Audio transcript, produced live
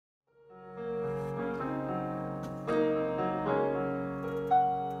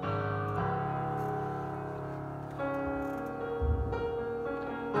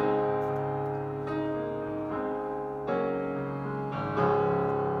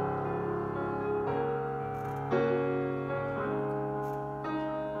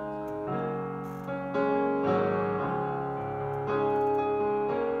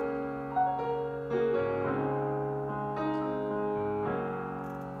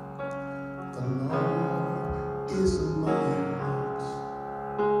The Lord is my light,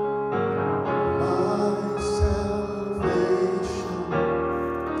 my salvation.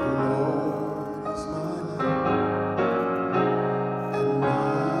 The Lord is my light and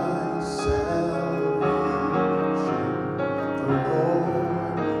my salvation. The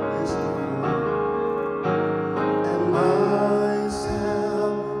Lord is my light and my salvation.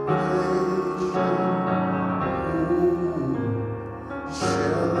 Whom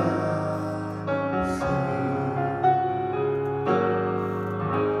shall I fear?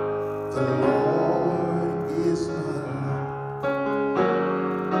 The Lord is my light,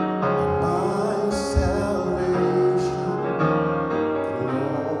 my salvation. The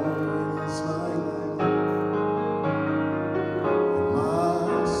Lord is my light,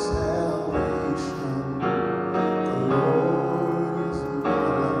 my salvation. The Lord is my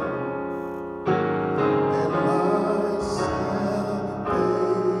light and my salvation.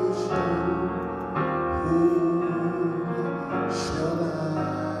 Whom shall I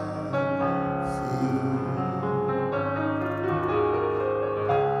fear?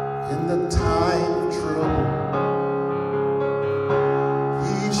 In the time of trouble,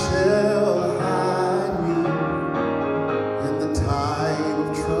 He shall hide me. In the time of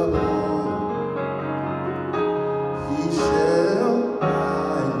trouble, He shall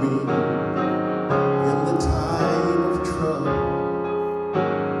hide me. In the time of trouble,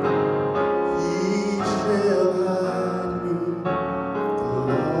 He shall hide me. The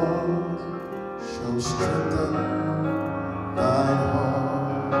Lord shall strengthen thine heart.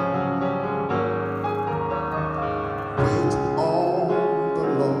 Wait on the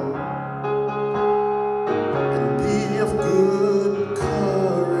Lord and be of good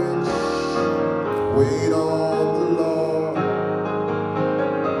courage. Wait on the Lord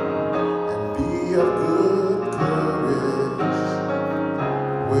and be of good courage.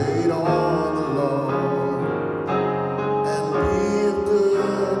 Wait on the Lord and be of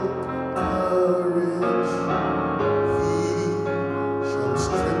good courage. He shall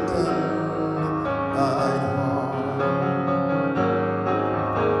strengthen thine heart.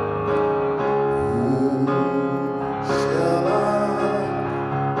 Whom shall I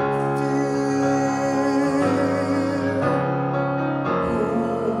fear?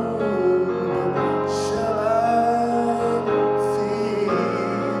 Whom shall I fear?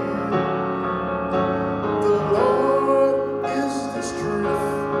 The Lord is the strength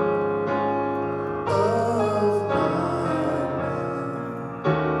of my life.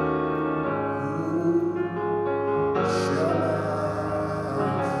 Whom shall I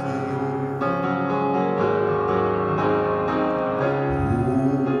fear?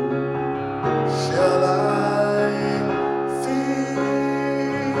 Whom shall I fear?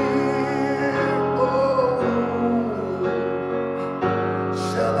 Oh,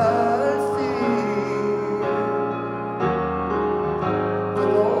 shall I fear? The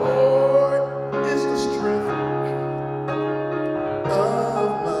Lord is the strength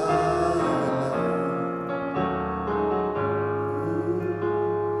of my life. Whom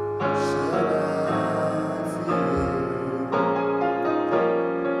shall I fear?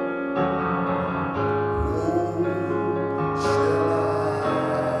 Whom shall I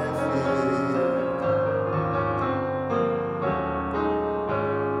fear?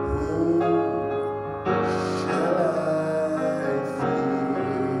 Whom shall I fear?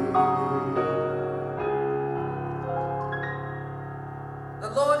 The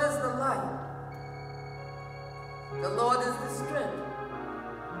Lord is the light. The Lord is the strength.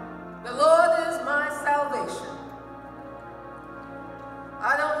 The Lord is my salvation.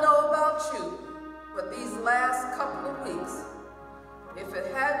 I don't know about you, but these last couple of weeks, if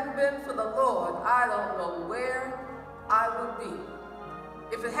it hadn't been for the Lord, I don't know where I would be.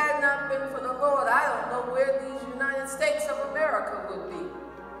 If it had not been for the Lord, I don't know where these United States of America would be,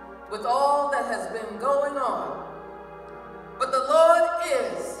 with all that has been going on. But the Lord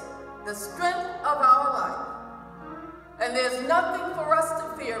is the strength of our life. And there's nothing for us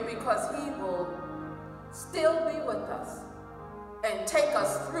to fear because He will still be with us and take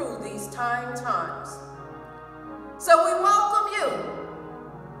us through these trying times. So we welcome you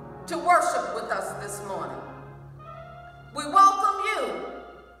to worship with us this morning. We welcome you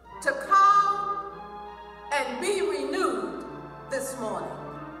to come and be renewed this morning.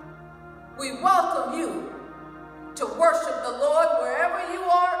 We welcome you to worship the Lord wherever you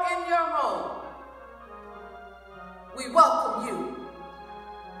are in your home. We welcome you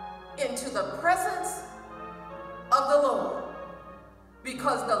into the presence of the Lord,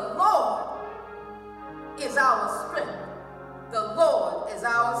 because the Lord is our strength. The Lord is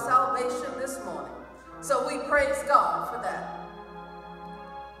our salvation this morning. So we praise God for that.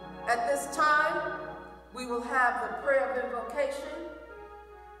 At this time, we will have the prayer of invocation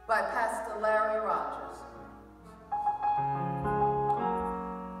by Pastor Larry Rogers.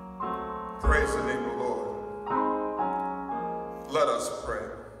 Praise the name of the Lord. Let us pray.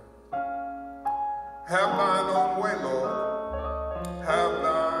 Have thine own way, Lord. Have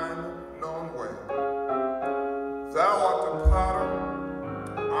thine own way. Thou art the potter,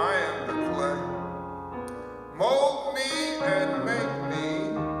 I am the clay. Mold me and make me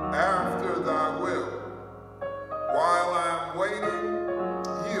after thy will. While I am waiting,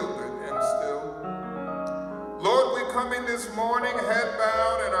 yielded and still. Lord, we come in this morning, head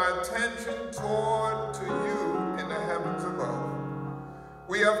bowed and our attention toward to you in the heavens above.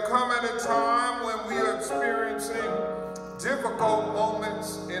 We have come at a time when we are experiencing difficult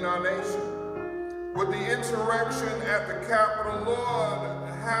moments in our nation. With the insurrection at the Capitol, Lord,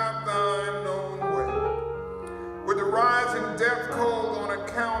 have thine own way. With the rising death toll on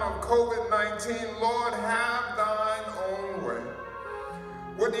account of COVID-19, Lord, have thine own way.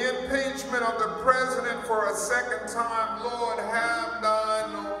 With the impeachment of the president for a second time, Lord, have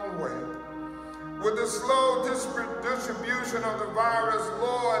thine own way. With the slow distribution of the virus,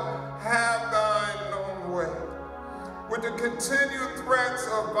 Lord, have thine own way. With the continued threats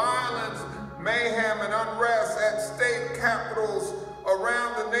of violence, mayhem, and unrest at state capitals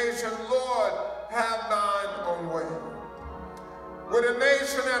around the nation, Lord, have thine own way. With a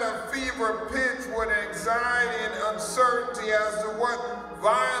nation at a fever pitch with anxiety and uncertainty as to what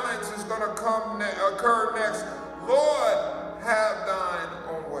violence is going to occur next, Lord, have thine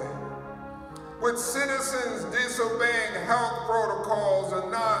own way. With citizens disobeying health protocols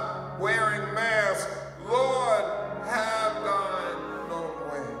and not wearing masks, Lord, have thine own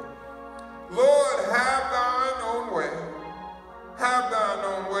way. Lord, have thine own way. Have thine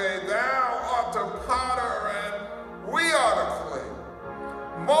own way. Thou art the potter and we are the clay.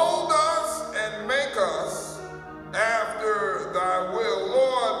 Mold us and make us after thy will.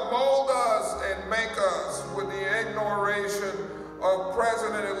 Lord, mold us and make us with the ignoration of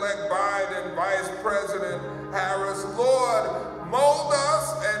President-elect Biden, Vice President Harris. Lord, mold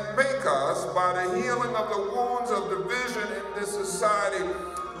us and make us by the healing of the wounds of division in this society.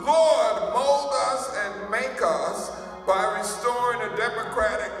 Lord, mold us and make us by restoring the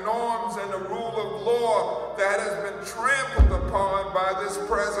democratic norms and the rule of law that has been trampled upon by this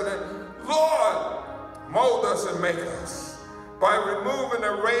president. Lord, mold us and make us by removing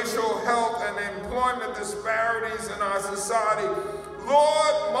the racial, health, and employment disparities in our society.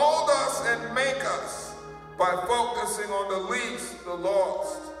 Lord, mold us and make us by focusing on the least, the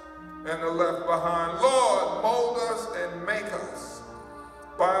lost, and the left behind. Lord, mold us and make us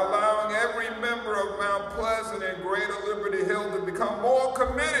by allowing every member of Mount Pleasant and Greater Liberty Hill to become more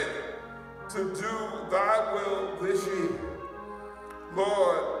committed to do thy will this year.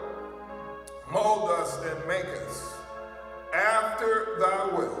 Lord, mold us and make us after thy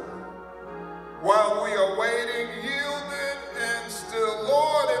will. While we are waiting, yielded and still,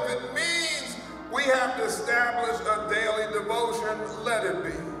 Lord, if it means we have to establish a daily devotion, let it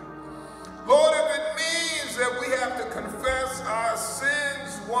be. Lord, if it means that we have to confess our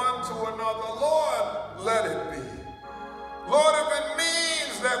sins one to another, Lord, let it be. Lord, if it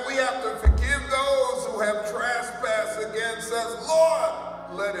means that we have to forgive those who have trespassed against us, Lord,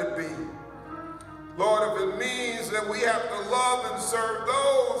 let it be. Lord, if it means that we have to love and serve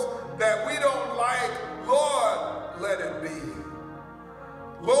those that we don't like, Lord, let it be.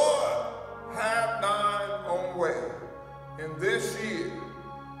 Lord, have thine own way in this year,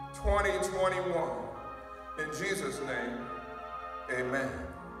 2021. In Jesus' name, amen.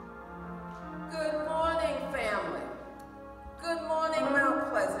 Good morning, family. Good morning, Mount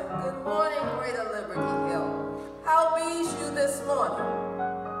Pleasant. Good morning, Greater Liberty Hill. How be's you this morning?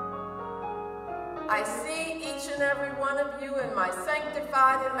 I see each and every one of you in my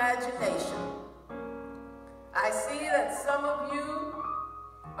sanctified imagination. I see that some of you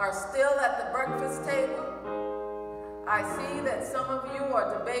are still at the breakfast table. I see that some of you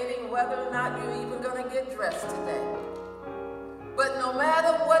are debating whether or not you're even going to get dressed today. But no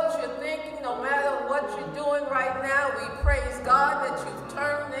matter what you're thinking, no matter what you're doing right now, we praise God that you've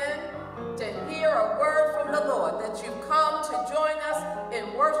turned in to hear a word from the Lord, that you've come to join us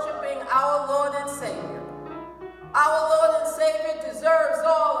in worshiping our Lord and Savior. Our Lord and Savior deserves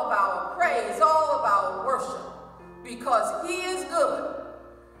all of our praise, all of our worship, because he is good.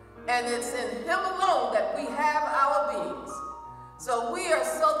 And it's in him alone that we have our beings. So we are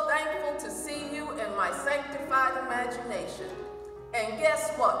so thankful to see you in my sanctified imagination. And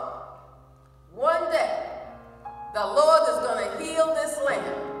guess what? One day, the Lord is going to heal this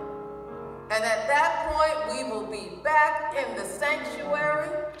land. And at that point, we will be back in the sanctuary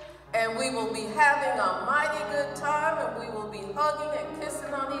we will be having a mighty good time, and we will be hugging and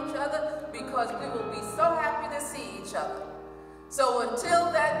kissing on each other because we will be so happy to see each other. So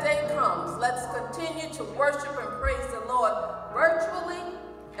until that day comes, let's continue to worship and praise the Lord virtually,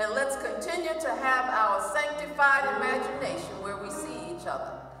 and let's continue to have our sanctified imagination where we see each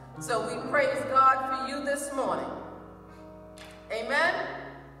other. So we praise God for you this morning. Amen?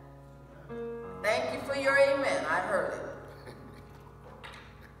 Thank you for your amen. I heard it.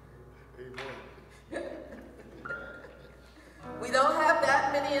 Amen. We don't have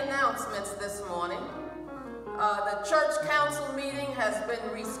that many announcements this morning. The church council meeting has been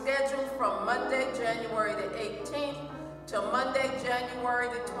rescheduled from Monday, January the 18th to Monday, January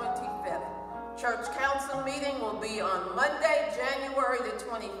the 25th. Church council meeting will be on Monday, January the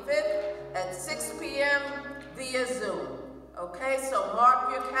 25th at 6 p.m. via Zoom. Okay, so mark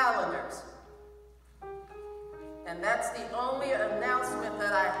your calendars. And that's the only announcement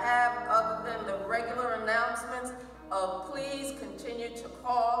that I have other than the regular announcements of please continue to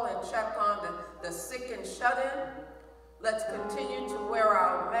call and check on the sick and shut-in. Let's continue to wear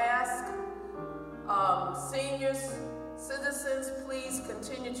our mask. Seniors, citizens, please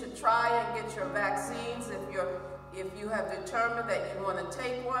continue to try and get your vaccines if you have determined that you want to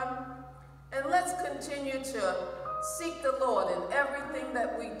take one. And let's continue to seek the Lord in everything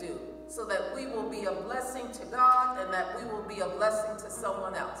that we do, so that we will be a blessing to God and that we will be a blessing to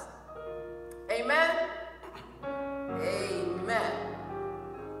someone else. Amen? Amen.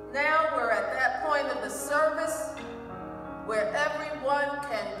 Now we're at that point of the service where everyone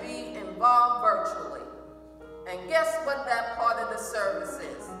can be involved virtually. And guess what that part of the service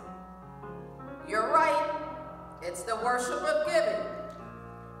is? You're right. It's the worship of giving.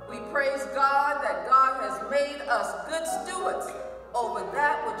 We praise God that God has made us good stewards over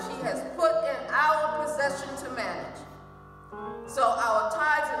that which he has put in our possession to manage. So our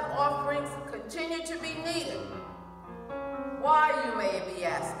tithes and offerings continue to be needed. Why, you may be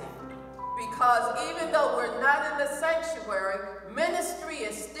asking? Because even though we're not in the sanctuary, ministry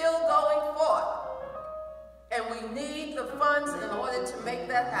is still going forth. And we need the funds in order to make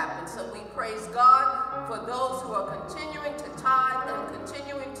that happen. So we praise God for those who are continuing to tithe and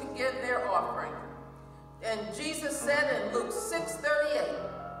continuing to give their offering. And Jesus said in Luke 6:38,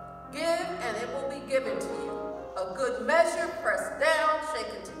 give and it will be given to you. A good measure, pressed down,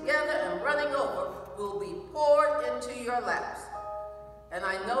 shaken together, and running over will be poured into your laps. And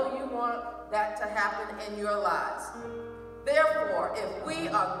I know you want that to happen in your lives. Therefore, if we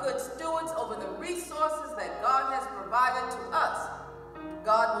are good stewards over the resources that God has provided to us,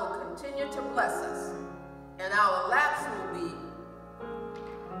 God will continue to bless us. And our laps will be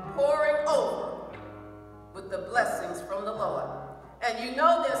pouring over with the blessings from the Lord. And you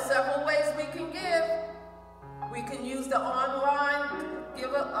know there's several ways we can give. We can use the online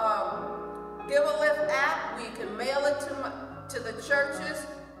Give a Lift app. We can mail it to the churches.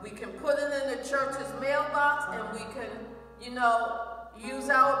 We can put it in the church's mailbox, and we can, use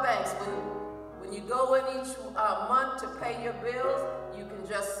our banks. When you go in each month to pay your bills, you can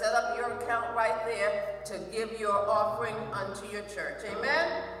just set up your account right there to give your offering unto your church.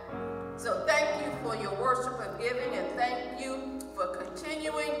 Amen? So thank you for your worship of giving, and thank you for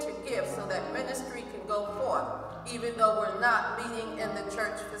continuing to give so that ministry can go forth, even though we're not meeting in the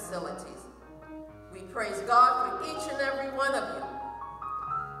church facilities. We praise God for each and every one of you.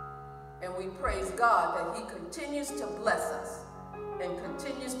 And we praise God that he continues to bless us and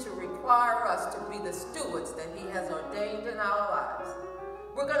continues to require us to be the stewards that he has ordained in our lives.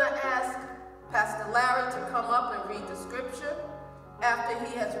 We're going to ask Pastor Larry to come up and read the scripture. After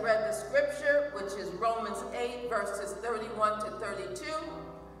he has read the scripture, which is Romans 8, verses 31 to 32,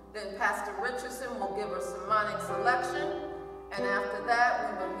 then Pastor Richardson will give us a mnemonic selection. And after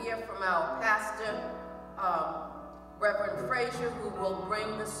that, we will hear from our pastor, Reverend Frazier, who will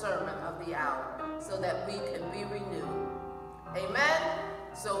bring the sermon of the hour so that we can be renewed. Amen?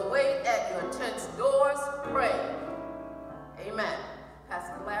 So wait at your tent's doors, pray. Amen.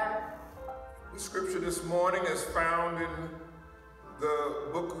 Pastor Larry. The scripture this morning is found in the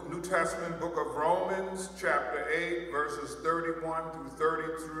New Testament book of Romans, chapter 8, verses 31 through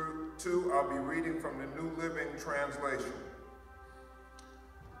 32. I'll be reading from the New Living Translation.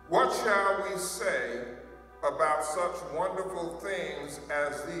 What shall we say about such wonderful things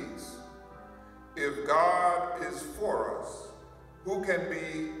as these? If God is for us, who can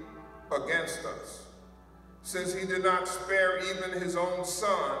be against us? Since he did not spare even his own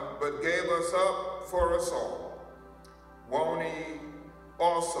son, but gave us up for us all, won't he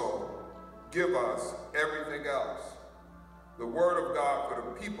also give us everything else? The word of God for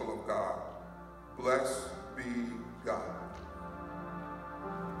the people of God. Blessed be God.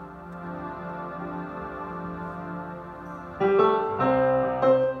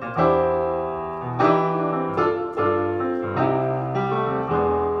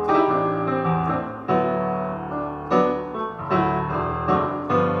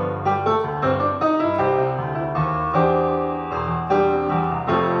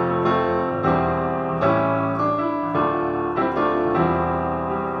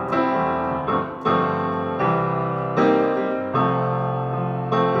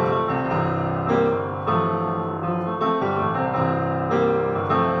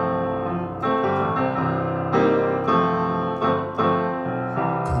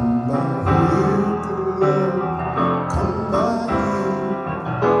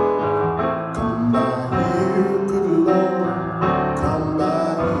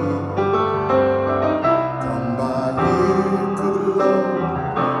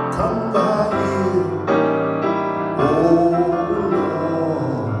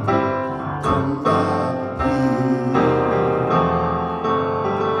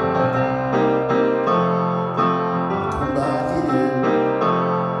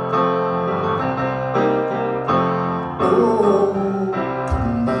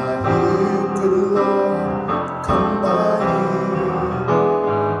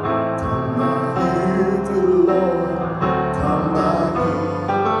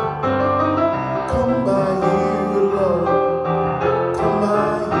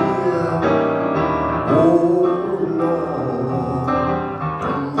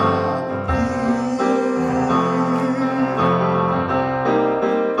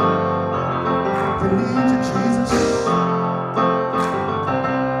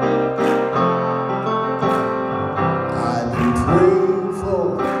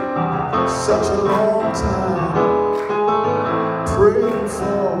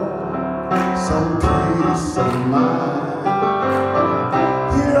 some peace of mind.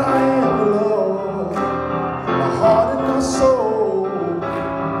 Here I am, Lord, my heart and my soul,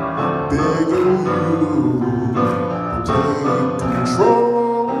 begging you to take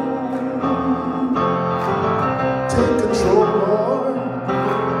control. Take control, Lord.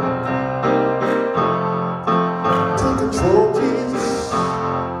 Take control, Jesus.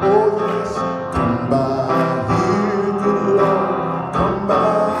 Oh yes, come by here, good Lord. Come by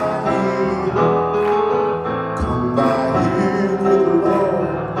here. Come by here, good Lord.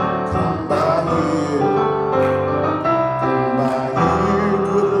 Come by here. Come by here,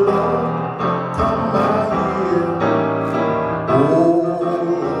 good Lord. Come by here. Oh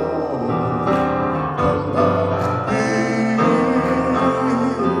Lord, come by here.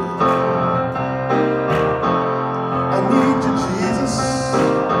 I need you, Jesus.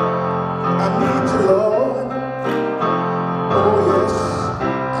 I need you, Lord. Oh yes,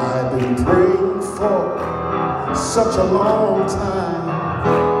 I've been praying for such a long time.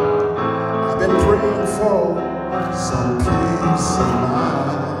 I've been praying for some peace of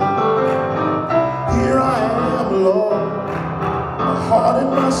mind. Here I am, Lord, my heart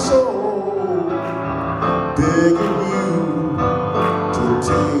and my soul, begging you to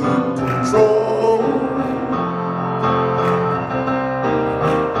take control.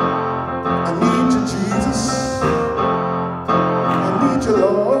 I need you, Jesus. I need you,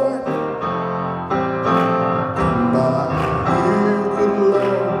 Lord. Come by here, good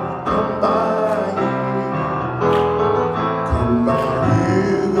Lord. Come by here. Come by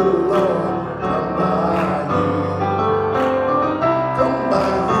here, good Lord. Come by here. Come by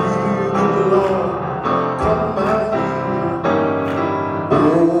here, good Lord. Come by here. Oh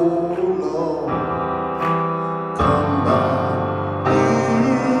Lord, come by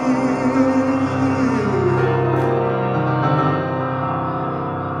here.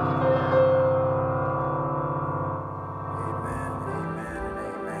 Amen, amen, and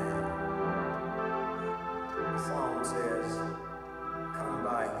amen. The song says, come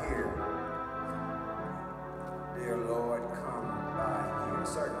by here. Dear Lord, come by here.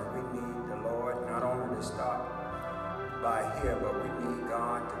 Certainly we need the Lord not only to stop by here, but we need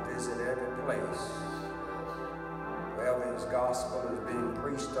God to visit every place wherever his gospel is being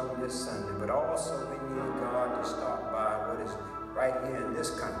preached on this Sunday. But also we need God to stop by what is right here in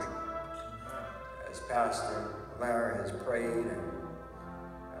this country. As Pastor Larry has prayed and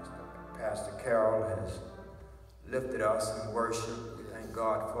Pastor Carol has lifted us in worship, we thank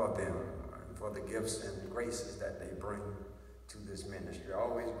God for them, and for the gifts and the graces that they bring to this ministry.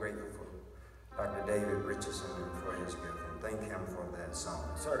 Always grateful for Dr. David Richardson and for his gift, and thank him for that song.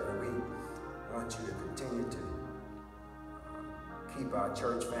 Certainly we want you to continue to keep our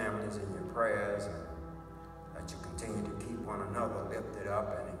church families in your prayers, and that you continue to keep one another lifted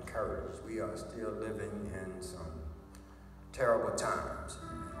up and encouraged. We are still living in some terrible times.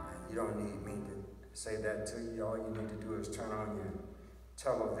 You don't need me to say that to you. All you need to do is turn on your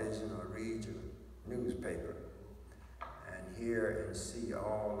television or read your newspaper and hear and see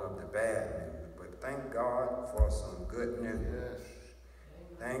all of the bad news. But thank God for some good news. Yes.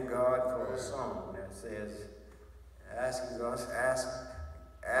 Thank God for a song that says, asking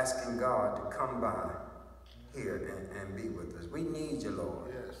God to come by here and be with us. We need you,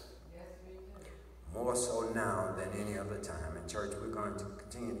 Lord. Yes. More so now than any other time. In church, we're going to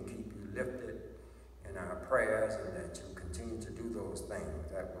continue to keep you lifted in our prayers, and that you continue to do those things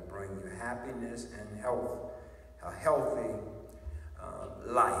that will bring you happiness and health, a healthy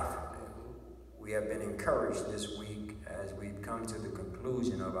life. We have been encouraged this week as we've come to the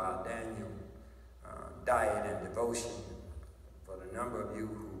conclusion of our Daniel diet and devotion. For the number of you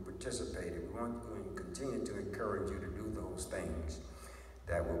who participated, we want to continue to encourage you to do those things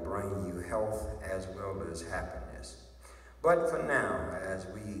that will bring you health as well as happiness. But for now, as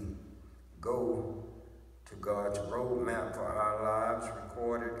we go to God's roadmap for our lives,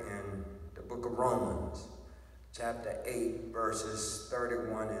 recorded in the book of Romans, chapter 8, verses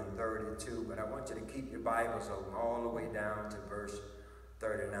 31 and 32. But I want you to keep your Bibles open all the way down to verse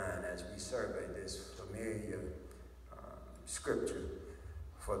 39 as we survey this familiar scripture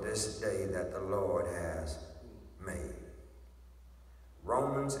for this day that the Lord has made.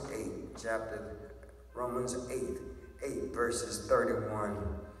 Romans 8, verses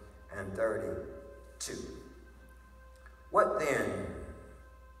 31 and 32. What then,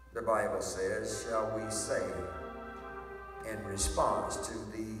 the Bible says, shall we say in response to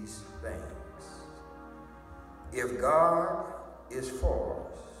these things? If God is for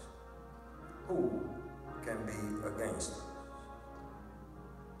us, who can be against us?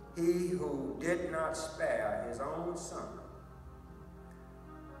 He who did not spare his own son,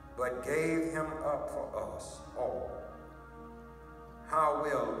 but gave him up for us all, how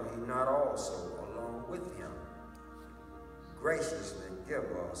will he not also, along with him, graciously give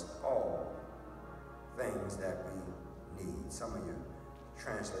us all things that we need? Some of your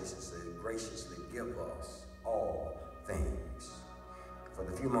translations say, graciously give us all things. For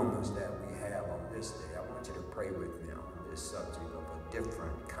the few moments that we have on this day, I want you to pray with me on this subject of a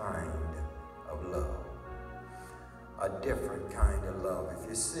different kind of love. A different kind of love. If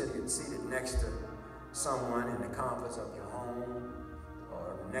you're seated next to someone in the comforts of your home,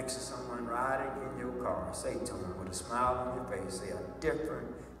 or next to someone riding in your car, say to them with a smile on your face, say, a different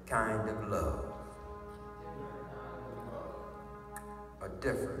kind of love. A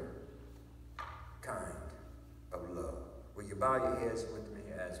different kind of love. Will you bow your heads with me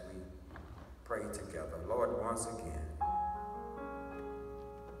as we pray together? Lord, once again,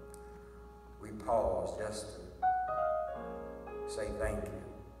 we pause just to say thank you.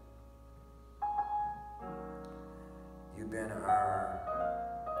 You've been our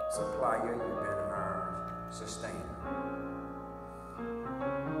supplier, you've been our sustainer.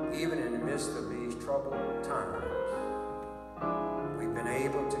 Even in the midst of these troubled times, we've been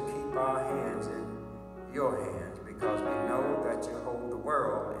able to keep our hands in your hands because we know that you hold the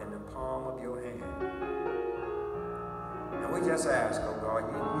world in the palm of your hand. And we just ask, oh God,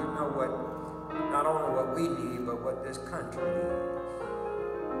 you know what, not only what we need, but what this country needs.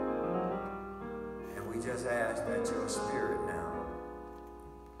 And we just ask that your spirit now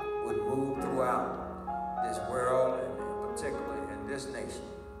would move throughout this world, and particularly in this nation,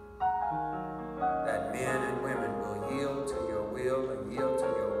 that men and women will yield to your will and yield to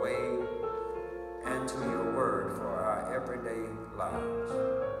your way and to your word for our everyday lives.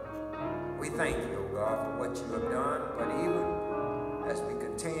 We thank you, O God, for what you have done, but even as we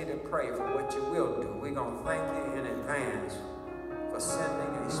continue to pray for what you will do, we're going to thank you in advance for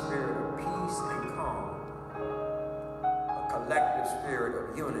sending a spirit of peace and calm, a collective spirit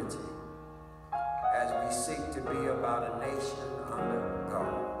of unity, as we seek to be about a nation under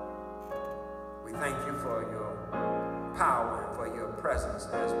God. We thank you for your power and for your presence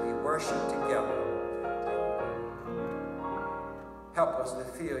as we worship together. Help us to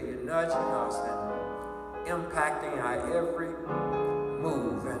feel you nudging us and impacting our every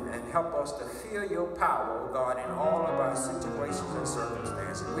move, and help us to feel your power, oh God, in all of our situations and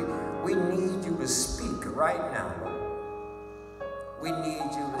circumstances. We need you to speak right now, Lord. We need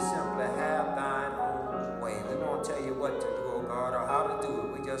you to simply have thine own way. We won't tell you what to do, oh God, or how to do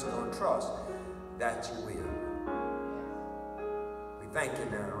it. We just gonna trust that you will. We thank you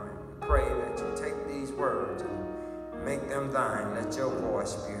now and pray that you take these words and make them thine. Let your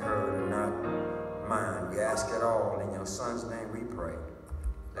voice be heard and not mine. We ask it all in your Son's name we pray.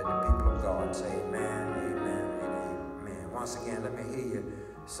 Let the people of God say amen, amen, and amen. Once again, let me hear you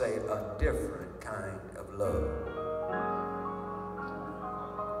say a different kind of love.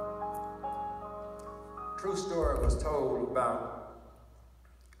 True story was told about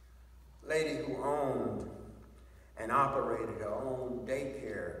a lady who owned and operated her own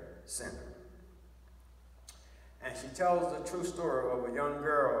daycare center. And she tells the true story of a young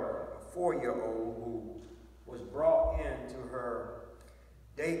girl, a 4-year-old, who was brought into her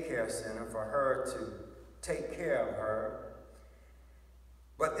daycare center for her to take care of her.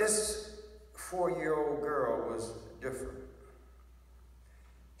 But this 4-year-old girl was different.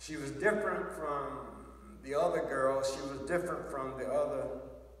 She was different from the other girls. She was different from the other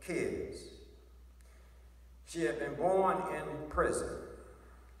kids. She had been born in prison.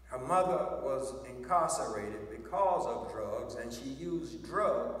 Her mother was incarcerated because of drugs, and she used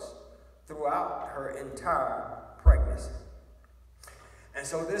drugs throughout her entire pregnancy. And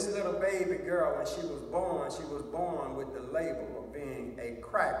so this little baby girl, when she was born with the label of being a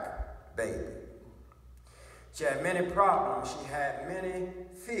crack baby. She had many problems, she had many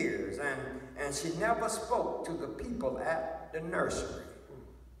fears, and she never spoke to the people at the nursery.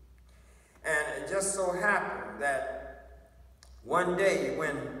 And it just so happened that one day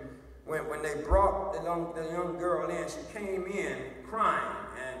when they brought the young girl in, she came in crying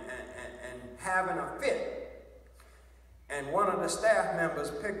and having a fit. And one of the staff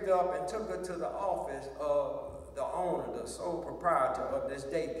members picked up and took her to the office of the owner, the sole proprietor of this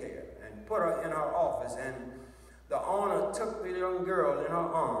daycare, and put her in her office. And the owner took the young girl in her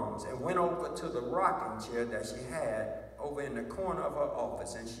arms and went over to the rocking chair that she had over in the corner of her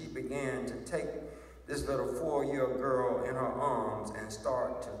office. And she began to take this little 4-year-old girl in her arms and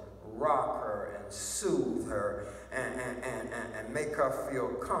start to rock her and soothe her and make her feel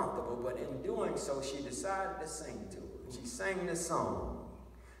comfortable. But in doing so, she decided to sing to her. She sang this song,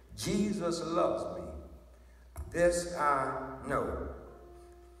 "Jesus loves me, this I know,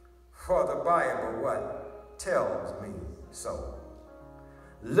 For the Bible, what? Tells me so.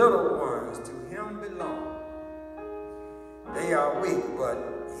 Little ones to him belong. They are weak, but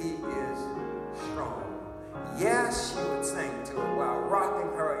he is strong. Yes, she would sing to her while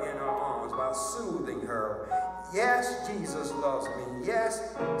rocking her in her arms, while soothing her. Yes, Jesus loves me. Yes,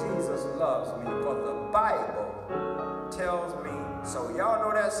 Jesus loves me. For the Bible tells me so. Y'all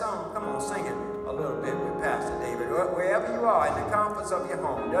know that song? Come on, sing it a little bit with Pastor David. Wherever you are, in the comforts of your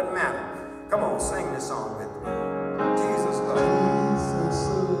home, doesn't matter. Come on, sing this song with me. Jesus loves me. Jesus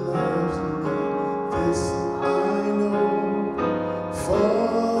loves me. This I know. For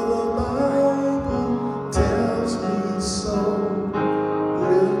the Bible tells me so.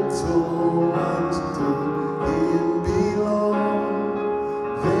 Little ones to him belong.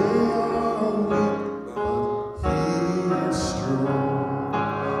 They are weak, but he is strong.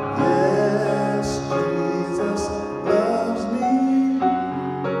 Yes, Jesus loves me.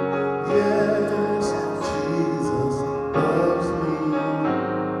 Yes, Jesus loves me.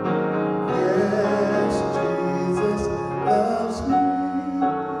 Yes, Jesus loves me.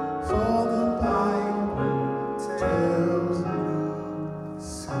 For the Bible tells me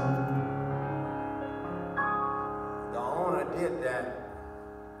so. The owner did that,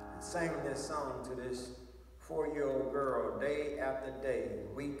 sang this song to this 4-year-old girl day after day,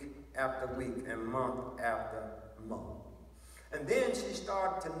 week after week, and month after month. And then she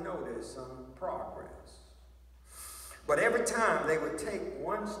started to notice some progress. But every time they would take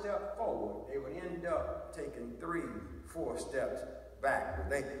one step forward, they would end up taking 3, 4 steps backward.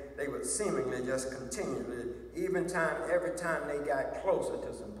 They would seemingly just continually, every time they got closer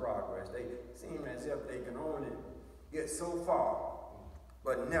to some progress, they seemed as if they can only get so far,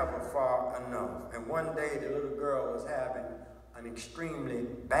 but never far enough. And one day the little girl was having an extremely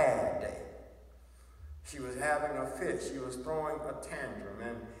bad day. She was having a fit. She was throwing a tantrum.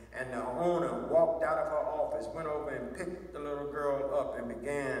 And the owner walked out of her office, went over and picked the little girl up and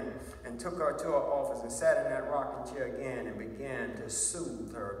took her to her office and sat in that rocking chair again and began to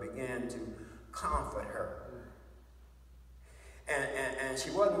soothe her, began to comfort her. And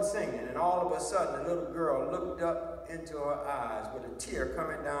she wasn't singing. And all of a sudden, the little girl looked up into her eyes with a tear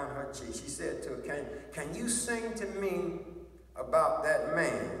coming down her cheek. She said to her, can you sing to me about that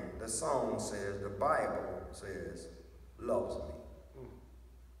man? The song says, the Bible says, loves me.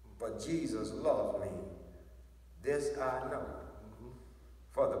 But Jesus loves me. This I know.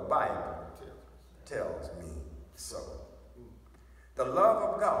 For the Bible tells me so. The love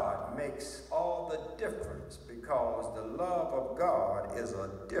of God makes all the difference because the love of God is a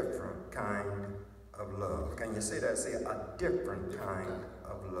different kind of love. Can you say that? Say a different kind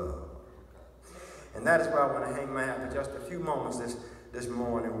of love. And that is why I want to hang my hat for just a few moments this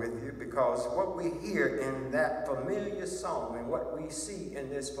morning with you, because what we hear in that familiar song and what we see in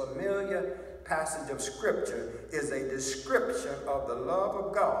this familiar passage of Scripture is a description of the love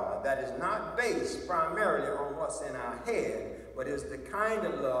of God that is not based primarily on what's in our head, but is the kind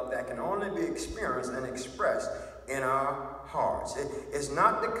of love that can only be experienced and expressed in our hearts. It's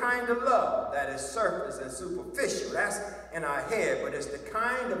not the kind of love that is surface and superficial. That's in our head, but it's the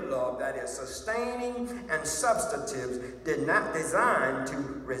kind of love that is sustaining and substantive, designed to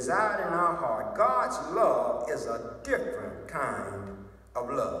reside in our heart. God's love is a different kind of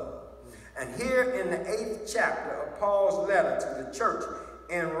love. And here in the 8th chapter of Paul's letter to the church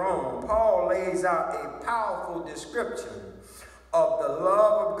in Rome, Paul lays out a powerful description of the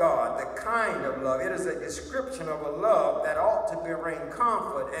love of God, the kind of love. It is a description of a love that ought to bring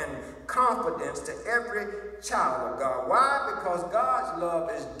comfort and confidence to every child of God. Why? Because God's love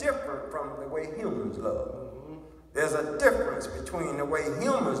is different from the way humans love. There's a difference between the way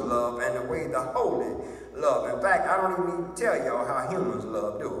humans love and the way the holy love. In fact, I don't even need to tell y'all how humans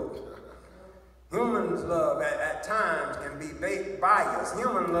love, do it. Humans love at times can be biased.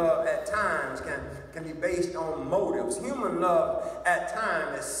 Human love at times can be based on motives. Human love at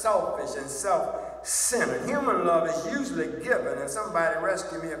times is selfish and self-centered. Human love is usually given, and somebody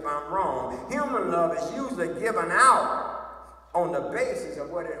rescue me if I'm wrong, human love is usually given out on the basis of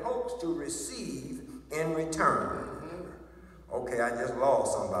what it hopes to receive in return. Okay, I just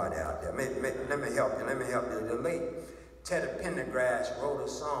lost somebody out there. Let me help you. The late Teddy Pendergrass wrote a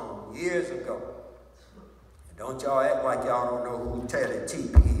song years ago. Don't y'all act like y'all don't know who Teddy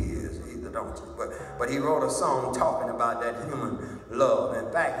TP is either, don't you? But he wrote a song talking about that human love. In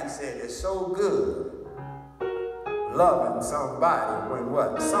fact, he said it's so good loving somebody when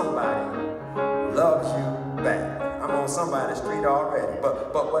what? Somebody loves you back. I'm on somebody's street already.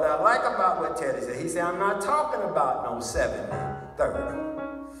 But what I like about what Teddy said, he said, I'm not talking about no 70-30.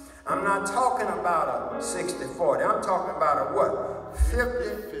 I'm not talking about a 60-40. I'm talking about a what?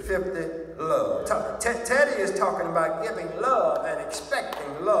 50-50 love. Teddy is talking about giving love and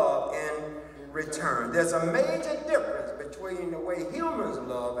expecting love in return. There's a major difference between the way humans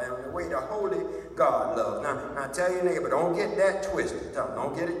love and the way the Holy God loves. Now tell your neighbor, don't get that twisted.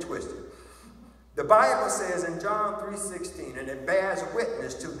 Don't get it twisted. The Bible says in John 3:16, and it bears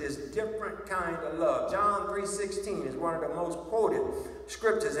witness to this different kind of love. John 3:16 is one of the most quoted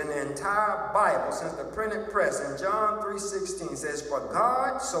scriptures in the entire Bible since the printed press. And John 3:16 says, "For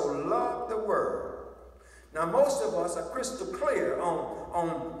God so loved the world." Now, most of us are crystal clear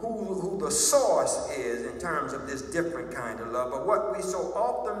on who the source is in terms of this different kind of love. But what we so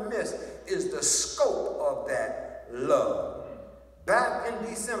often miss is the scope of that love. Back in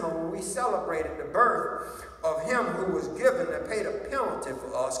December, when we celebrated the birth of him who was given to pay the penalty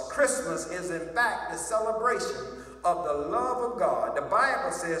for us, Christmas is in fact the celebration of the love of God. The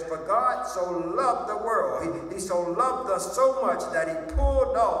Bible says, "For God so loved the world." He so loved us so much that he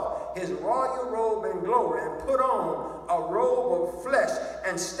pulled off his royal robe in glory and put on a robe of flesh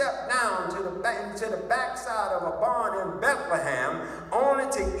and stepped down to the backside of a barn in Bethlehem, only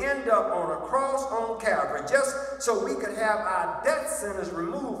to end up on a cross on Calvary, just so we could have our death sentence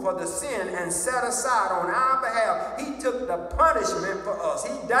removed for the sin and set aside on our behalf. He took the punishment for us.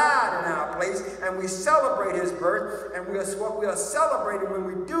 He died in our place, and we celebrate his birth. And what we are celebrating when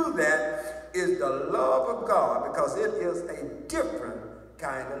we do that is the love of God, because it is a different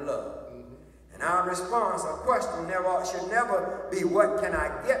kind of love. And our response or question should never be, what can I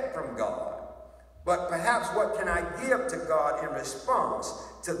get from God? But perhaps, what can I give to God in response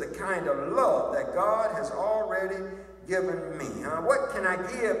to the kind of love that God has already given me? What can I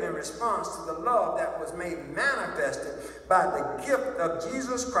give in response to the love that was made manifested by the gift of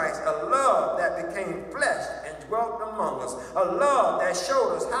Jesus Christ, a love that became flesh and dwelt among us, a love that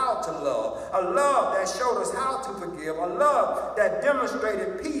showed us how to love, a love that showed us how to forgive, a love that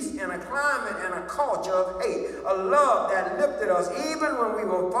demonstrated peace in a climate and a culture of hate, a love that lifted us even when we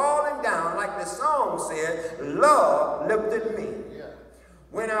were falling down, like the song said, "Love lifted me."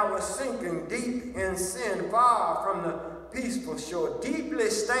 When I was sinking deep in sin, far from the peaceful shore, deeply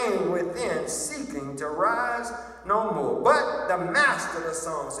stained within, seeking to rise no more. But the master, the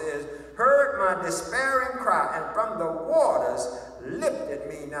song says, heard my despairing cry, and from the waters lifted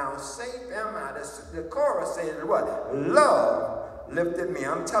me. Now safe am I. The chorus says what? Love lifted me.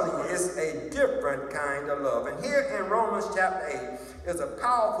 I'm telling you, it's a different kind of love. And here in Romans chapter 8 is a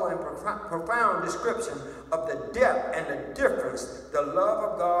powerful and profound description of the depth and the difference the love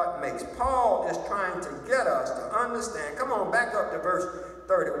of God makes. Paul is trying to get us to understand. Come on, back up to verse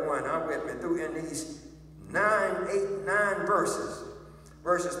 31. I'm with me through in these 9 verses.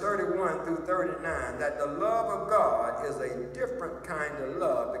 Verses 31 through 39, that the love of God is a different kind of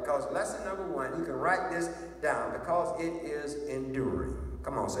love, because lesson number 1, you can write this down, because it is enduring.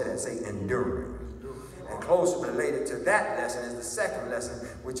 Come on, say that, say enduring. And closely related to that lesson is the second lesson,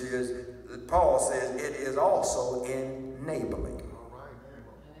 which is, Paul says, it is also enabling.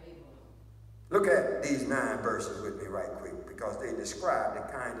 Look at these 9 verses with me right quick, because they describe the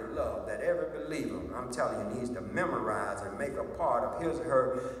kind of love that every believer, I'm telling you, needs to memorize and make a part of his or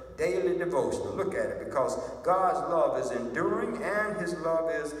her daily devotion. Look at it, because God's love is enduring and his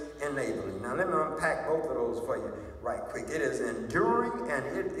love is enabling. Now let me unpack both of those for you right quick. It is enduring and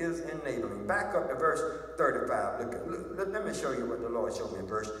it is enabling. Back up to verse 35. Let me show you what the Lord showed me in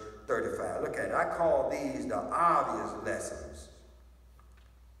verse 35. Look at it. I call these the obvious lessons,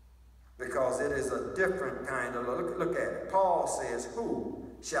 because it is a different kind of love. Look at it. Paul says, who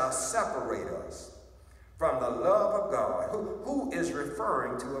shall separate us from the love of God? Who is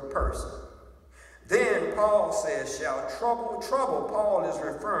referring to a person. Then Paul says, shall trouble. Paul is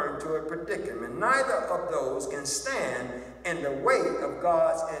referring to a predicament. Neither of those can stand in the weight of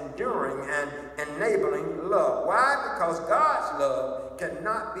God's enduring and enabling love. Why? Because God's love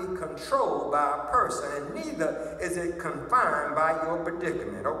cannot be controlled by a person, and neither is it confined by your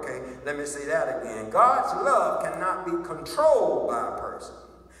predicament. Okay, let me say that again. God's love cannot be controlled by a person.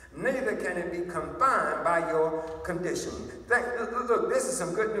 Neither can it be confined by your condition. Look, this is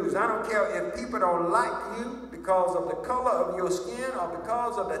some good news. I don't care if people don't like you because of the color of your skin or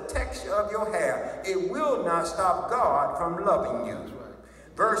because of the texture of your hair. It will not stop God from loving you.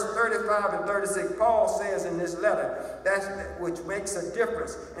 Verse 35 and 36, Paul says in this letter, which makes a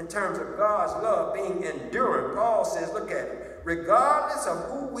difference in terms of God's love being enduring. Paul says, look at it, regardless of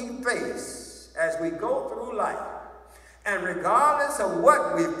who we face as we go through life, and regardless of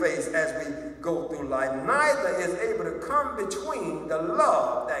what we face as we go through life, neither is able to come between the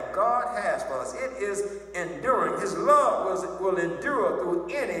love that God has for us. It is enduring. His love will endure through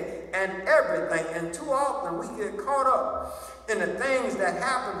any and everything. And too often we get caught up in the things that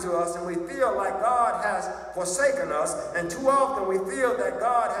happen to us, and we feel like God has forsaken us, and too often we feel that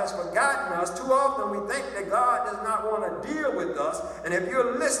God has forgotten us. Too often we think that God does not want to deal with us. And if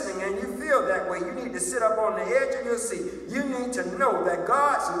you're listening and you feel that way, you need to sit up on the edge of your seat. You need to know that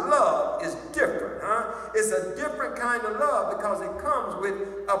God's love is different. It's a different kind of love because it comes with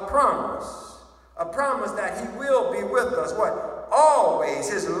a promise that he will be with us. What? Always.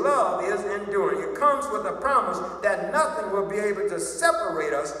 His love is enduring. It comes with a promise that nothing will be able to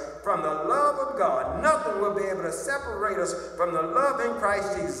separate us from the love of God. Nothing will be able to separate us from the love in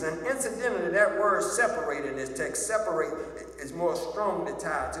Christ Jesus. And incidentally, that word separate in this text, separate, is more strongly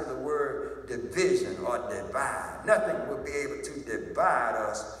tied to the word division or divide. Nothing will be able to divide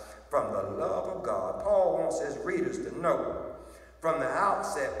us from the love of God. Paul wants his readers to know from the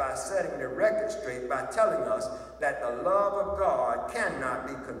outset by setting the record straight, by telling us that the love of God cannot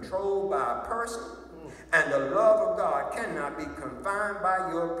be controlled by a person, and the love of God cannot be confined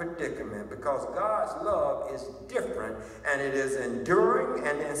by your predicament, because God's love is different, and it is enduring,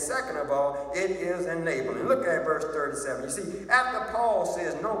 and then second of all, it is enabling. Look at verse 37. You see, after Paul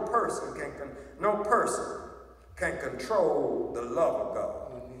says no person can control the love of God,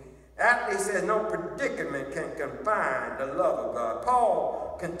 after he says no predicament can confine the love of God,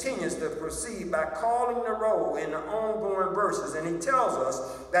 Paul continues to proceed by calling the roll in the ongoing verses, and he tells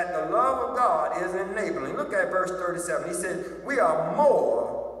us that the love of God is enabling. Look at verse 37. He said, we are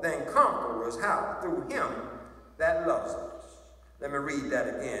more than conquerors. How? Through him that loves us. Let me read that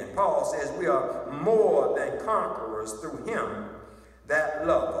again. Paul says we are more than conquerors through him that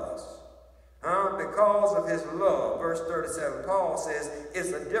loves us. Because of his love. Verse 37, Paul says it's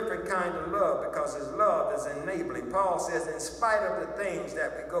a different kind of love because his love is enabling. Paul says in spite of the things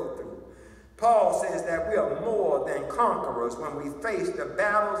that we go through, Paul says that we are more than conquerors when we face the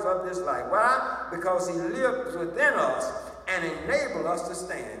battles of this life. Why? Because he lives within us and enables us to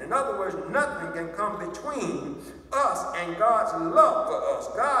stand. In other words, nothing can come between us and God's love for us.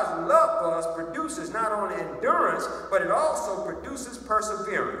 God's love for us produces not only endurance, but it also produces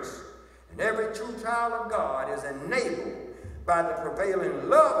perseverance. And every true child of God is enabled by the prevailing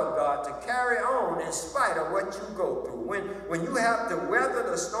love of God to carry on in spite of what you go through. When you have to weather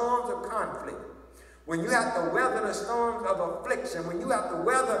the storms of conflict, when you have to weather the storms of affliction, when you have to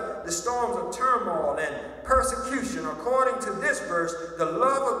weather the storms of turmoil and persecution, according to this verse, the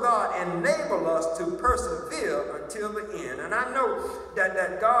love of God enables us to persevere until the end. And I know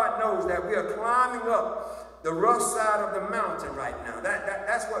that God knows that we are climbing up the rough side of the mountain right now.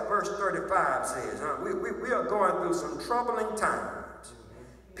 That's what verse 35 says. We are going through some troubling times.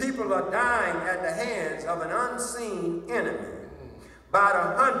 People are dying at the hands of an unseen enemy by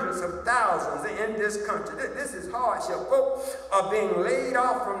the hundreds of thousands in this country. This is hardship. Folks are being laid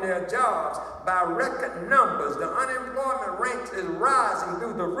off from their jobs by record numbers. The unemployment rate is rising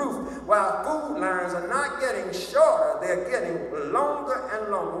through the roof, while food lines are not getting shorter, they're getting longer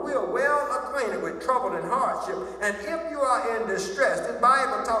and longer. We are well acquainted with trouble and hardship, and if you are in distress, the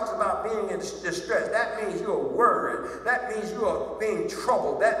Bible talks about being in distress. That means you are worried. That means you are being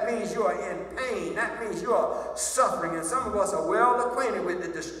troubled. That means you are in pain. That means you are suffering, and some of us are well acquainted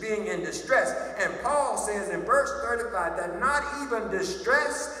with being in distress. And Paul says in verse 35 that not even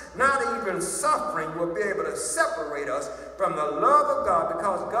distress, not even suffering will be able to separate us from the love of God,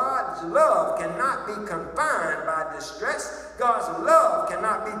 because God's love cannot be confined by distress. God's love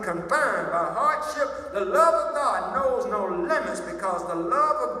cannot be confined by hardship. The love of God knows no limits because the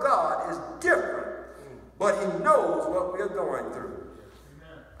love of God is different, but he knows what we're going through.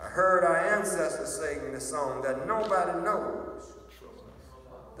 I heard our ancestors sing the song that nobody knows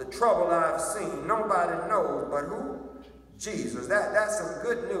the trouble I've seen. Nobody knows but who? Jesus. That's some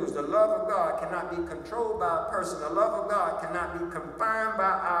good news. The love of God cannot be controlled by a person. The love of God cannot be confined by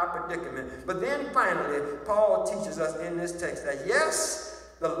our predicament. But then finally, Paul teaches us in this text that yes,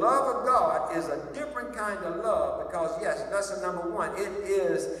 the love of God is a different kind of love because yes, lesson number one, it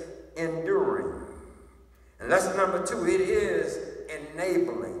is enduring. And lesson number two, it is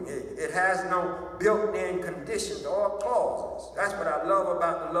enabling. It has no built-in conditions or clauses. That's what I love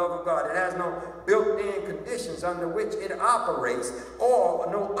about the love of God. It has no built-in conditions under which it operates, or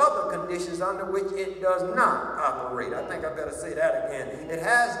no other conditions under which it does not operate. I think I better say that again. It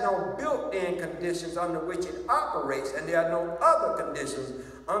has no built-in conditions under which it operates, and there are no other conditions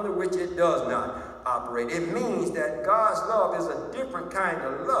under which it does not operate. It means that God's love is a different kind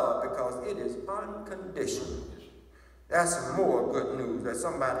of love because it is unconditional. That's some more good news that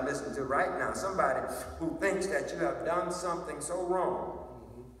somebody listens to right now. Somebody who thinks that you have done something so wrong.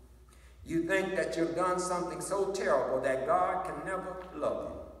 You think that you've done something so terrible that God can never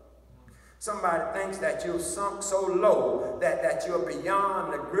love you. Somebody thinks that you've sunk so low that you're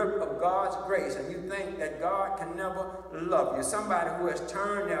beyond the grip of God's grace, and you think that God can never love you. Somebody who has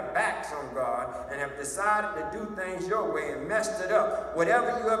turned their backs on God and have decided to do things your way and messed it up.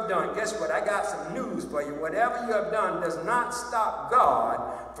 Whatever you have done, guess what? I got some news for you. Whatever you have done does not stop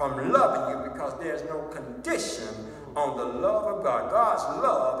God from loving you, because there's no condition on the love of God. God's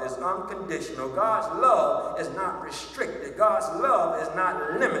love is unconditional. God's love is not restricted. God's love is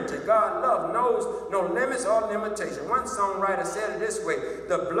not limited. God's love knows no limits or limitation. One songwriter said it this way: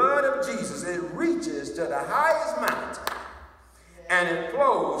 the blood of Jesus, it reaches to the highest mountain and it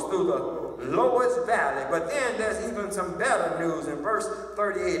flows through the lowest valley. But then there's even some better news in verse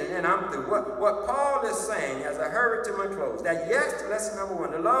 38, and then I'm through. What Paul is saying as I hurry to my close, that yes, lesson number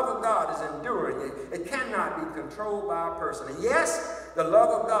one, the love of God is enduring. It cannot be controlled by a person. And yes, the love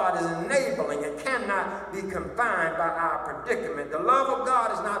of God is enabling. It cannot be confined by our predicament. The love of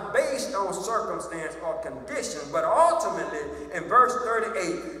God is not based on circumstance or condition, but ultimately in verse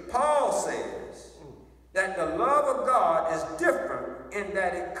 38, Paul says that the love of God is different in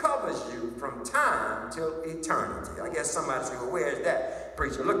that it covers you from time till eternity. I guess somebody say, well, where is that,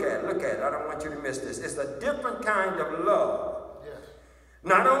 preacher? Look at it, look at it. I don't want you to miss this. It's a different kind of love. Yes.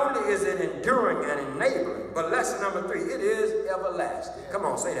 Not only is it enduring and enabling, but lesson number 3, it is everlasting. Yes. Come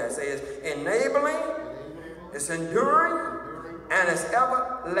on, say that. Say it's enabling, it's enduring, and it's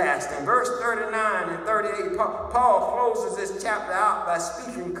everlasting. Verse 39 and 38, Paul closes this chapter out by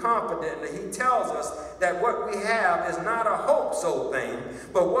speaking confidently. He tells us that what we have is not a hope-so thing,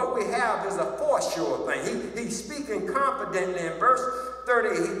 but what we have is a for-sure thing. He's speaking confidently in verse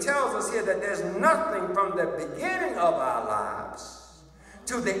 38. He tells us here that there's nothing from the beginning of our lives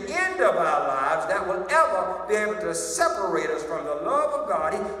to the end of our lives that will ever be able to separate us from the love of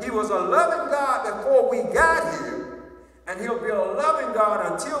God. He was a loving God before we got here, and he'll be a loving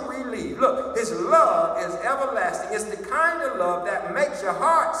God until we leave. Look, his love is everlasting. It's the kind of love that makes your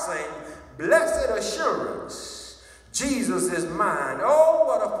heart sing, blessed assurance, Jesus is mine. Oh,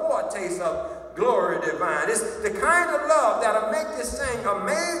 what a foretaste of glory divine. It's the kind of love that'll make you sing,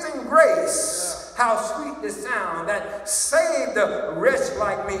 amazing grace. How sweet the sound that saved a wretch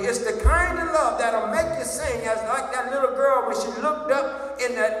like me. It's the kind of love that'll make you sing, as like that little girl when she looked up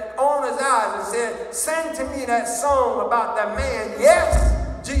in that owner's eyes and said, sing to me that song about that man.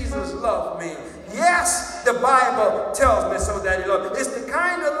 Yes, Jesus loved me. Yes, the Bible tells me so that he loved me. It's the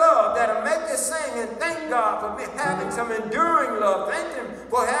kind of love that'll make you sing and thank God for having some enduring love. Thank him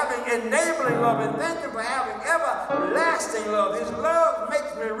for having enabling love, and thank him for having everlasting love. His love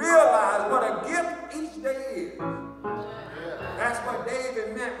makes me realize what a gift each day is. That's what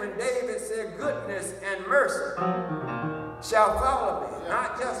David meant when David said, goodness and mercy shall follow me,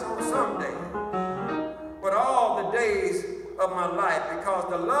 not just on some days, but all the days of my life, because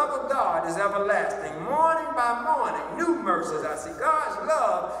the love of God is everlasting. Morning by morning, new mercies I see. God's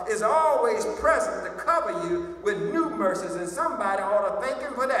love is always present to cover you with new mercies, and somebody ought to thank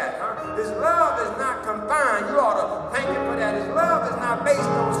him for that. His love is not confined. You ought to thank him for that. His love is not based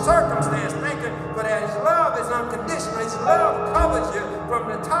on circumstance. Thank him for that. His love is unconditional. His love covers you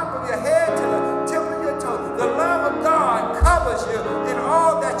from the top of your head to the tip of your toe. The love of God covers you in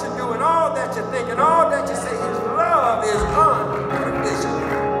all that you do, and all that you think, and all that you say. His love is unconditional.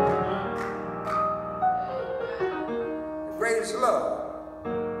 The greatest love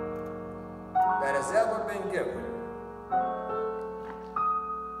that has ever been given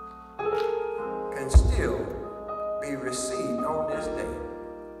can still be received on this day.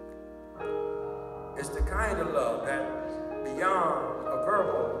 It's the kind of love that's beyond a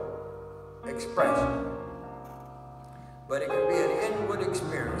verbal expression, but it can be an inward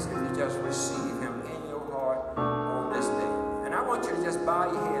experience if you just receive him in your heart on this day. And I want you to just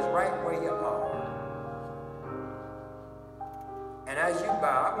bow your heads right where you are. And as you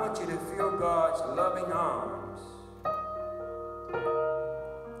bow, I want you to feel God's loving arms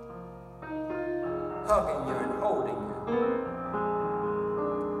hugging you and holding you,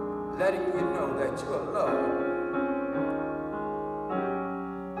 letting you know that you are loved.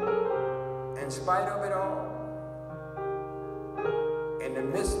 In spite of it all, in the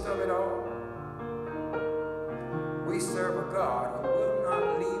midst of it all, we serve a God who will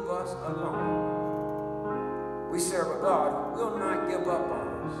not leave us alone. We serve a God who will not give up on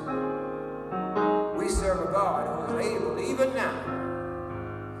us. We serve a God who is able, even now,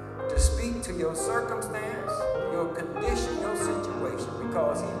 to speak to your circumstance, your condition, your situation,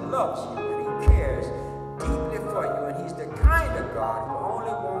 because he loves you and he cares deeply for you, and he's the kind of God who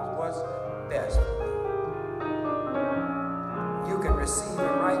only wants what's best for you. You can receive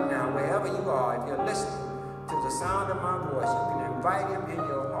him right now, wherever you are. If you're listening to the sound of my voice. You can invite him in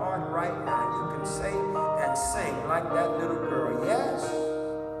your heart right now. You can say and sing like that little girl. Yes,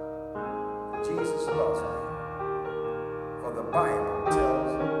 Jesus loves me. For the Bible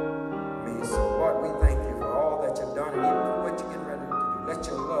tells me so. Lord, we thank you for all that you've done and even for what you're getting ready to do. Let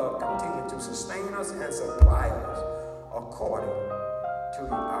your love continue to sustain us and supply us according to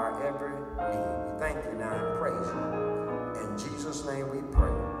our every need. We thank you now and praise you. In Jesus' name we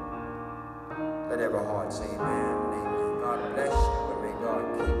pray. Let every heart say amen and amen. God bless you and may God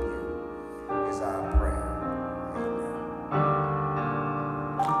keep you is our prayer.